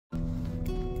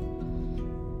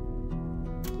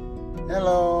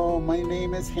Hello, my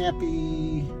name is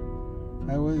Happy.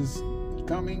 I was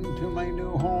coming to my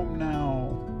new home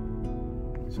now.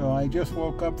 So I just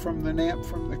woke up from the nap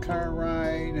from the car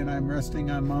ride and I'm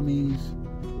resting on Mommy's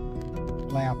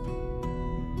lap.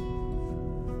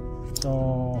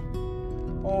 So,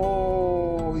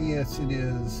 oh yes it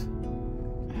is.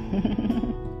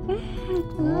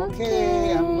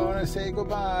 Okay, I'm gonna say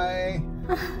goodbye.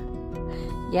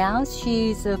 Yeah,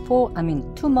 she's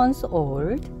 2 months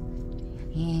old.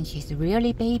 And she's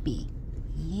really baby.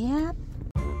 Yep.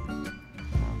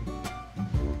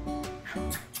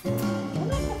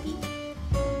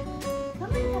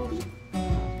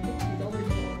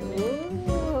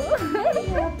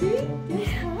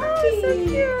 So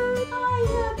cute. Hi,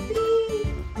 Happy.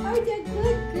 Are you a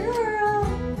good girl?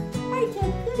 Are you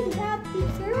a good, happy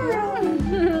girl?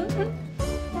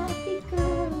 Happy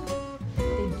girl.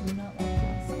 They do not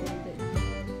like to be scolded.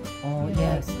 Oh,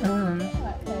 yes.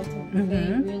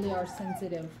 They really are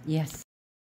sensitive. Yes.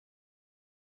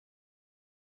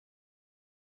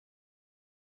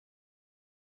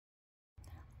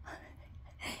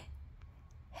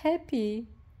 Happy.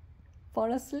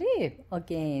 Fall asleep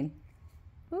again.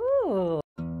 Ooh.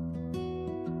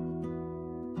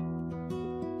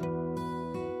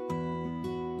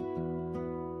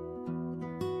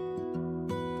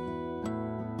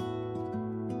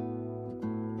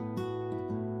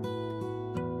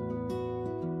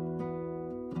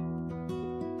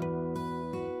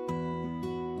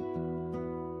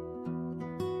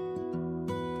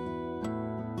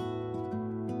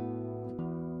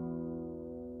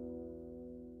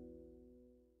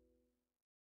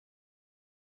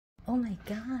 Oh my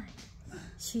God,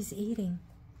 she's eating.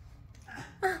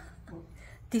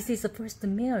 This is the first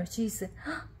meal. She's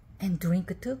and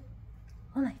drink too.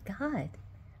 Oh my God.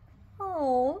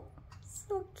 Oh,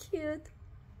 so cute.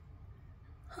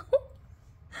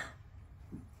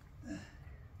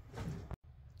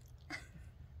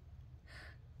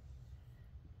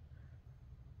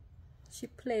 She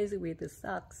plays with the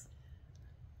socks.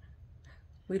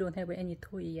 We don't have any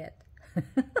toy yet.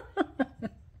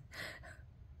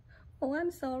 Oh,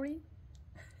 I'm sorry.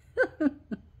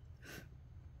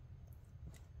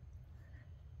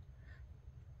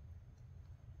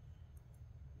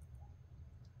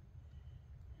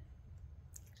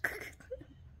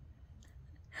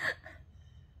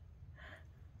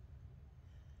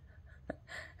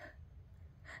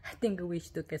 I think we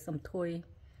should get some toy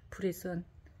pretty soon.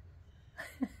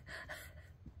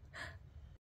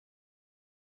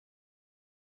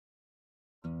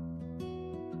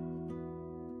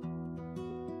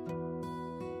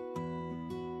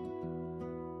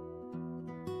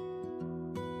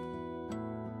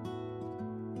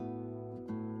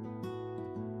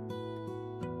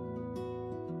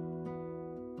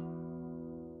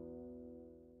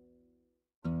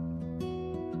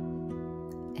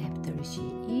 After she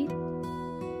eat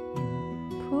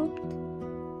and pooped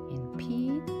and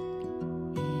peed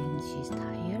and she's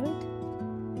tired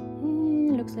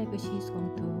and looks like she's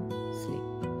going to sleep.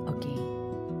 Okay,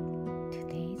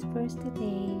 today's first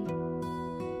day.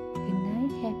 Good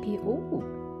night, Happy. Oh,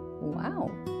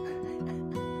 wow.